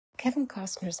Kevin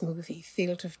Costner's movie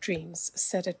Field of Dreams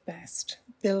said it best: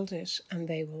 "Build it and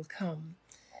they will come."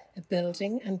 A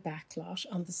building and backlot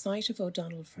on the site of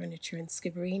O'Donnell Furniture in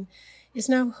Skibbereen is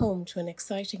now home to an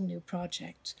exciting new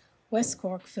project, West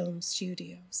Cork Film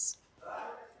Studios.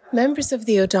 Members of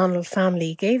the O'Donnell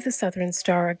family gave the Southern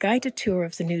Star a guided tour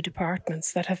of the new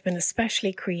departments that have been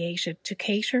especially created to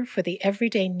cater for the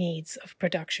everyday needs of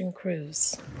production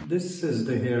crews. This is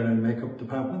the hair and makeup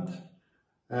department.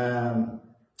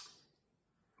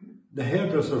 The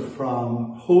hairdresser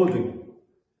from Holding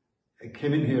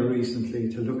came in here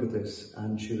recently to look at this,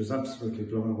 and she was absolutely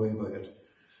blown away by it.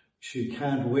 She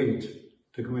can't wait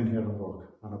to come in here and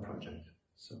work on a project.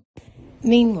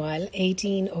 Meanwhile,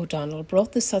 Aideen O'Donnell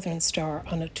brought the Southern Star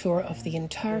on a tour of the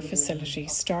entire facility,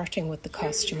 starting with the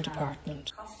costume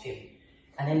department.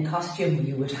 And in costume,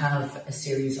 you would have a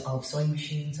series of sewing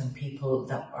machines and people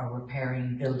that are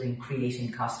repairing, building,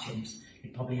 creating costumes.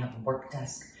 You'd probably have a work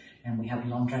desk, and we have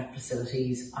laundrette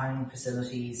facilities, ironing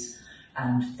facilities,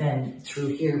 and then through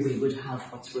here we would have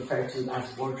what's referred to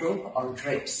as wardrobe or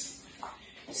drapes.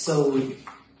 So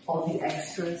all the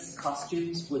extras,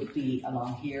 costumes would be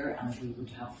along here, and we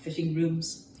would have fitting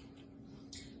rooms.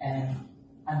 And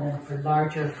then for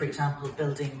larger, for example,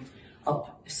 building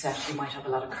up a set, you might have a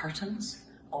lot of curtains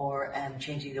or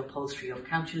changing the upholstery of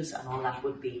couches, and all that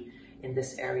would be in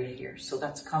this area here. So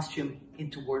that's costume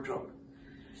into wardrobe.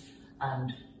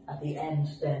 And at the end,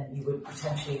 then you would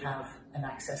potentially have an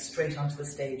access straight onto the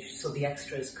stage, so the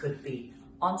extras could be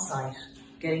on site,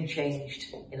 getting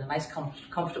changed in a nice,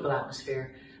 comfortable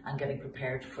atmosphere, and getting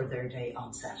prepared for their day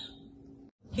on set.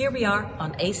 Here we are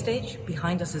on A stage,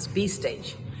 behind us is B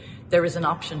stage. There is an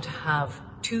option to have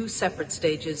 2 separate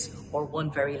stages or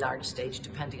 1 very large stage,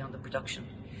 depending on the production.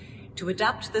 To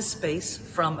adapt this space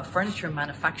from a furniture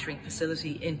manufacturing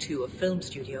facility into a film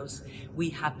studios, we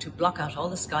had to block out all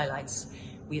the skylights.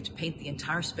 We had to paint the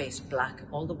entire space black,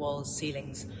 all the walls,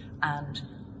 ceilings, and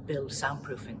build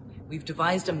soundproofing. We've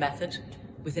devised a method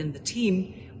within the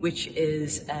team which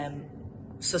is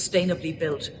sustainably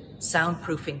built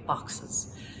soundproofing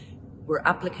boxes. We're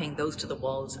applying those to the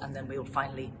walls, and then we will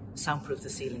finally soundproof the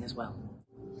ceiling as well.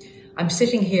 I'm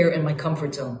sitting here in my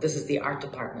comfort zone. This is the art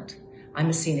department. I'm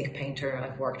a scenic painter.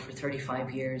 I've worked for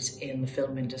 35 years in the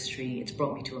film industry. It's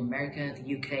brought me to America,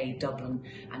 the UK, Dublin,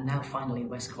 and now finally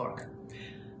West Cork.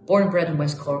 Born and bred in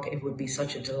West Cork, it would be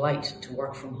such a delight to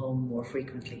work from home more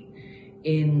frequently.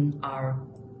 In our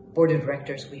board of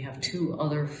directors, we have 2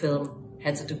 other film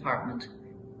heads of department,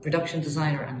 production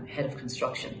designer and head of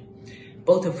construction,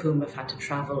 both of whom have had to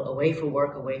travel away for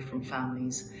work, away from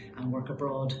families, and work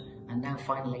abroad. And now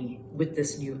finally, with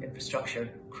this new infrastructure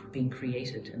being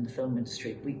created in the film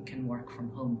industry, we can work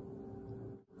from home.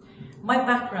 My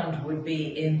background would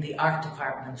be in the art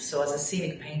department. So as a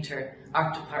scenic painter,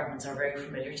 art departments are very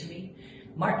familiar to me.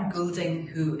 Martin Goulding,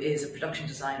 who is a production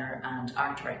designer and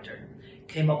art director,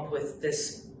 came up with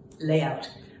this layout,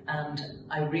 and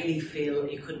I really feel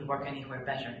you couldn't work anywhere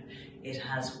better. It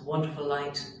has wonderful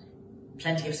light,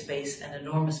 plenty of space, an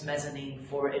enormous mezzanine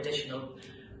for additional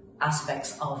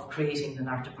aspects of creating an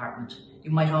art department.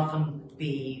 You might often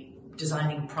be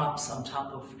designing props on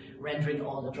top of rendering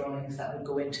all the drawings that would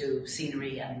go into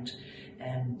scenery and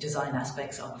design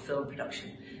aspects of a film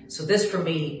production. So this for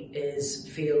me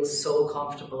feels so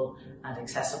comfortable and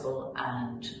accessible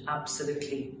and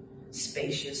absolutely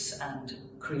spacious and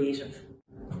creative.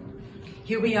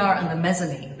 Here we are on the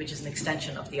mezzanine, which is an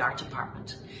extension of the art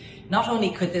department. Not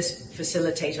only could this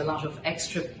facilitate a lot of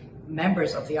extra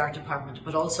members of the art department,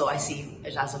 but also I see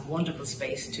it as a wonderful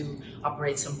space to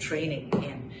operate some training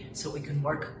in, so we can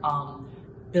work on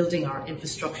building our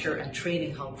infrastructure and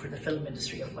training hub for the film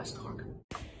industry of West Cork.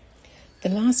 The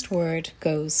last word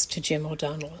goes to Jim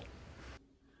O'Donnell.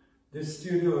 This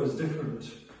studio is different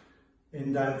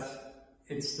in that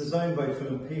it's designed by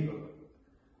film people.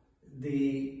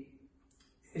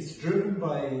 It's driven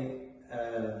by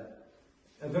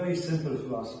a very simple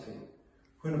philosophy.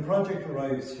 When a project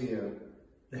arrives here,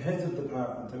 the heads of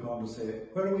department are going to say,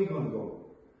 where are we going to go?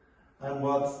 And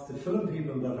what the film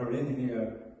people that are in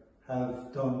here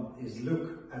have done is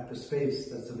look at the space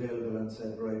that's available and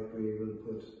said, right, we will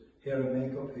put hair and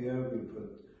makeup here, we'll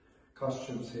put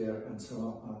costumes here, and so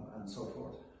on and so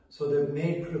forth. So they've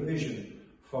made provision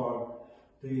for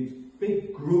the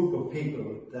big group of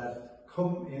people that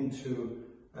come into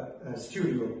a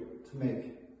studio to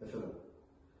make a film.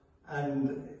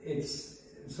 And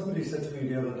somebody said to me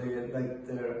the other day, like,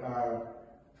 there are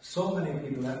so many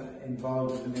people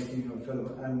involved in the making of a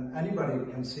film, and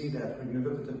anybody can see that when you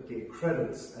look at the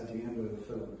credits at the end of the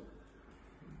film.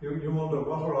 You wonder,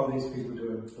 what are all these people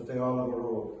doing? But they all have a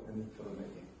role in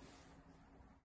filmmaking.